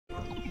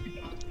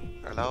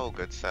Hello,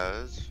 good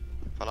sirs.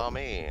 Follow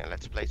me and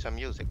let's play some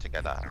music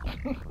together.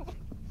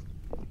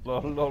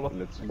 Lol.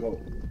 Let's go.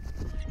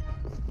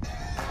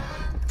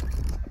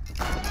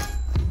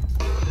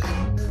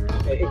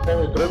 Ik ben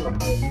weer drummer.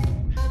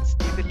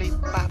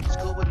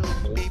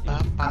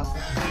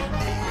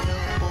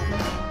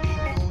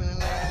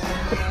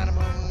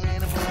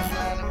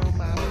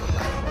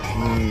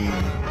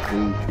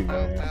 Goofy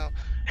man.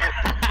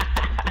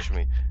 Push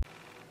me.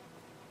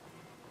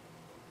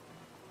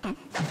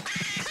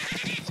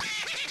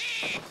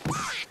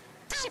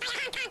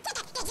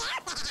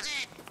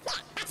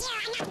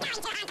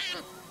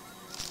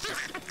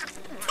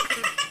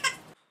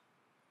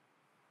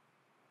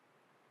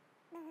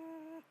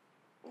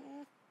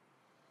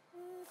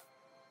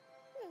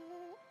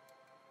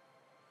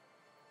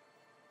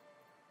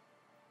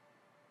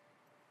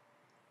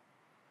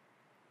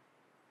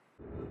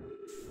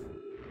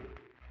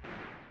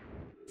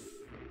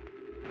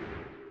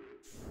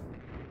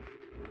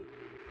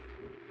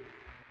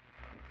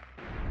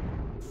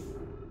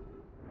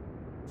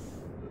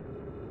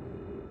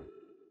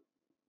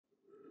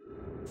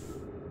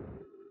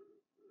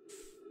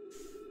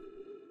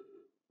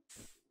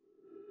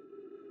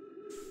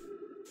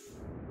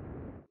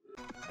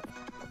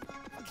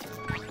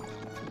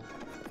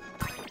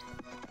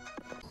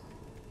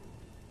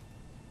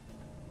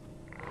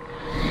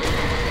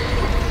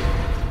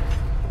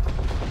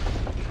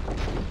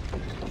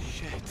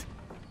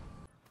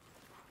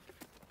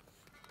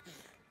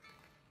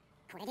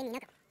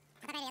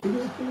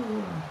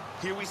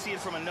 Here we see it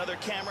from another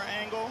camera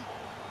angle.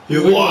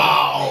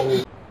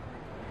 Wow!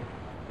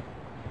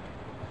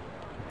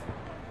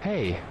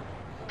 Hey,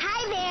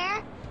 Hi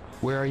there.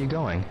 where are you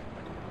going?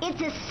 It's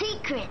a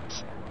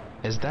secret.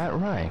 Is that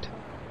right?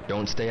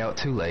 Don't stay out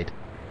too late.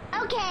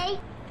 Okay.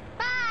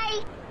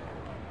 Bye.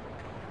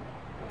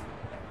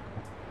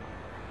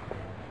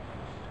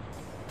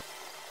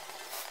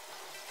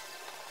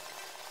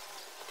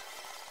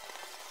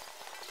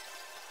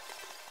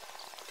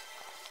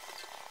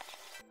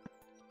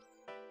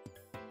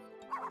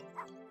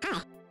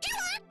 Hi.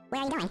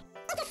 Where are you going?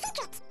 It's a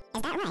secret.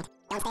 Is that right?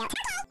 Don't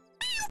stay out.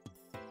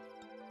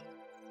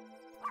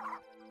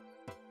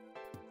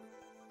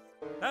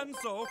 And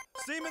so,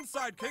 Seaman's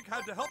sidekick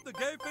had to help the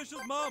gay fish's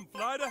mom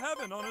fly to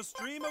heaven on a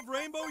stream of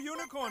rainbow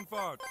unicorn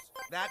farts.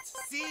 That's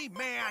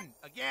Seaman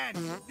again.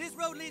 This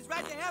road leads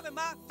right to heaven,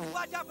 Ma.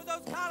 Watch out for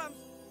those columns.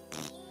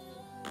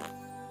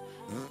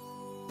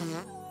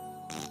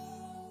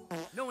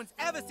 No one's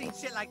ever seen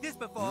shit like this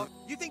before.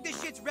 You think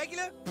this shit's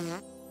regular?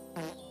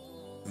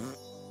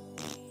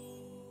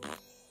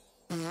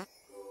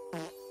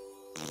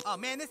 Oh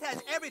man, this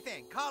has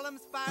everything.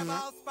 Columns,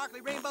 fireballs,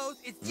 sparkly rainbows.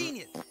 It's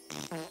genius.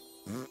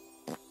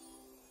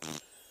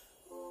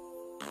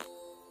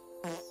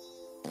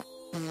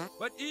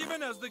 But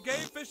even as the gay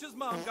fish's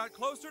mom got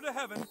closer to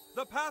heaven,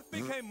 the path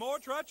became more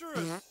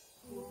treacherous.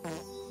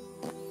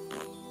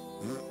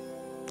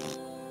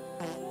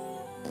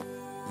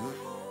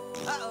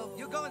 Uh-oh,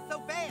 you're going so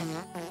fast.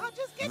 I'll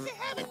just get to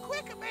heaven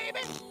quicker, baby.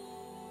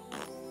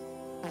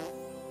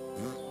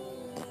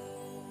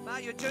 Ma,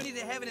 your journey to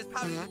heaven is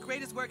probably the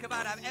greatest work of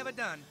art I've ever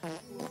done.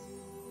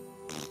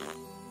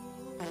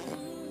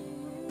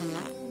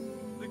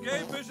 The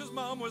gay fish's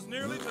mom was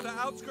nearly to the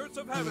outskirts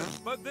of heaven,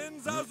 but then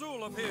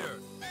Zazul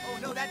appeared. Oh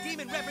no, that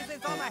demon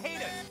represents all my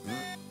haters.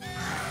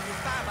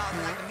 These fireballs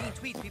are like the mean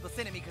tweets people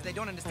send at me because they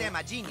don't understand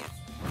my genius.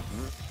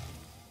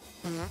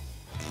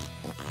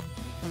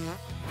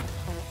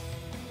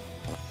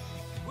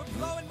 We're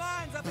blowing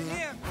minds up in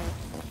here.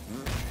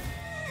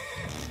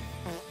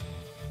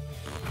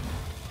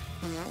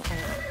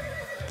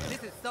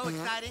 This is so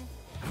exciting.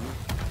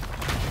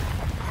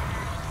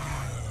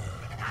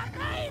 I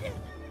made it!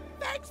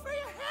 Thanks for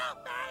your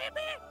help,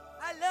 baby!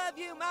 I love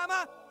you,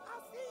 Mama!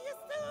 I'll see you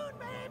soon,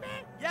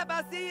 baby! Yep,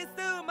 I'll see you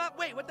soon, Mom.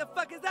 Wait, what the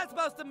fuck is that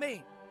supposed to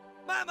mean?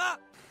 Mama!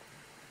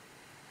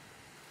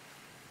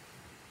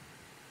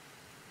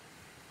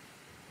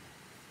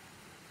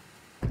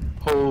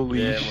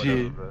 Holy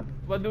shit.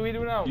 What do we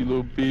do now? You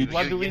little bitch.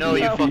 What do we You know do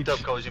you now? fucked up,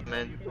 Cozy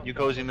Man.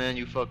 Cozy Man,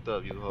 you fucked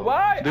up, you hoe.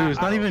 Why? Dude, it's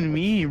not even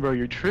me, bro.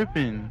 You're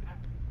tripping.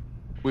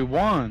 We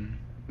won.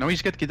 Now we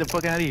just got to get the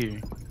fuck out of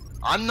here.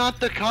 I'm not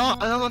the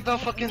I'm not the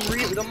fucking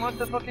I'm not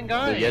the fucking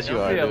guy. Dude, yes, you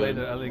are, See ya dude.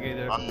 later,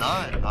 alligator. I'm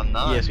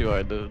not. Yes, you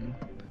are, dude.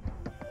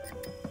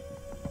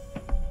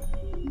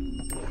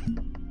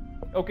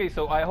 Okay,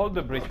 so I hold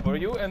the bridge for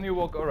you and you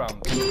walk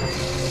around. Okay?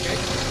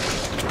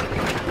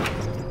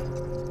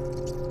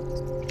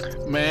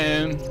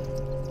 Man,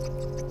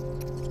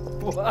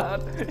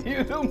 What?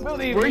 You don't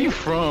believe where are me? you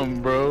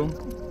from, bro?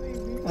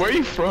 Where are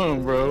you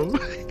from, bro?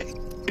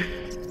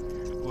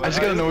 I just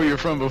gotta know where you're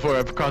from before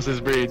I cross this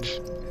bridge.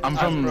 I'm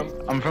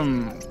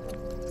from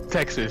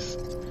Texas.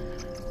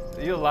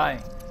 You're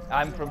lying.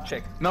 I'm from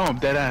Czech. No, I'm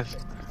dead ass.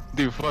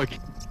 Dude, fuck.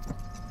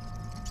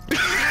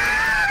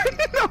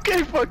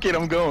 Okay, fuck it,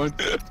 I'm going.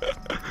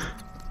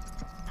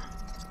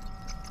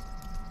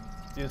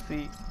 You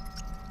see?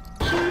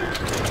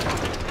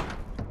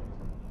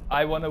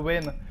 I wanna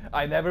win.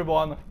 I never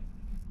won.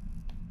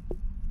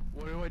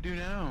 What do I do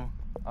now?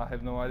 I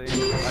have no idea.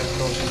 I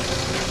told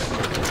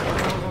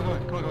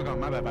Go.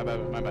 My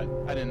bad.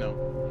 I didn't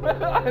know. you.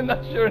 I'm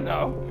not sure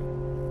now.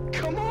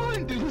 Come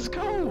on, dude, let's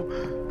go.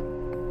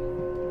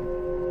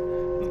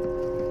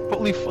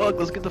 Holy fuck,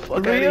 let's get the fuck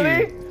out of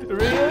here.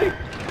 Really?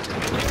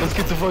 Let's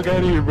get the fuck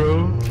out of here,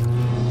 bro.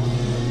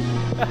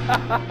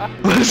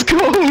 Let's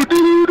go,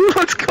 dude.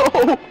 Let's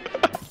go.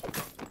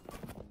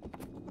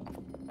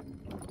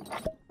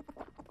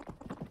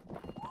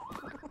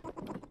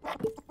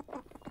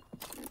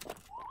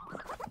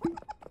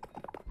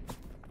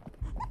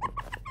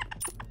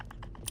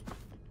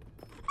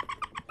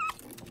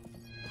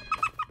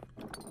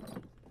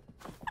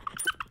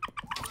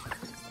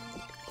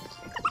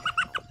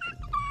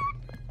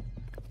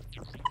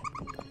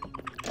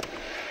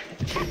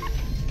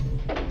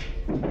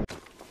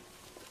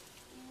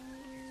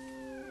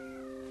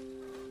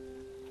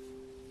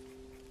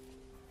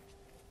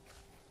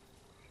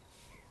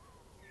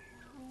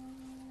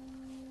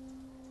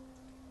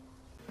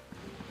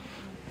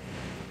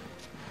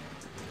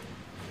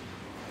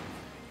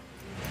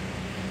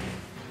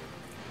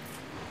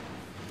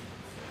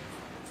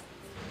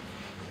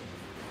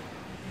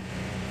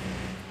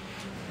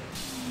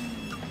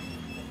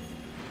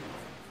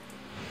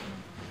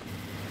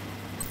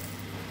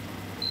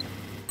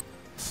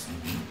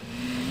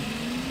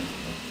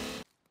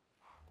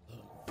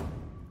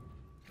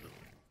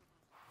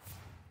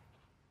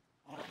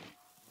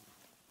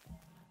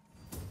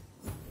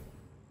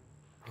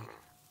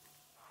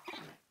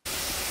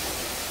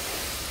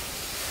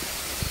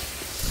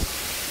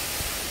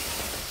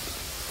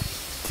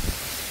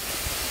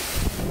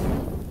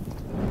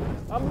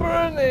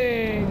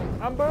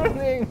 I'm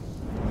burning!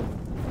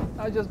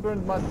 I just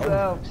burned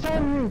myself.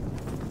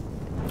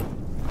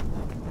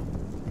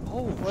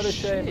 Oh, what a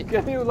shame.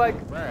 Can you like,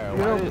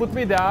 put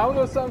me down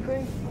or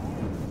something?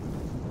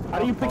 How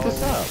do you pick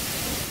this up?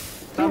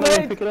 Too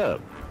late! Pick it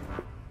up.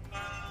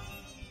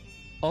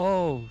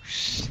 Oh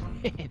shit,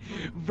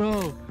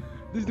 bro,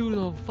 this dude is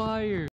on fire.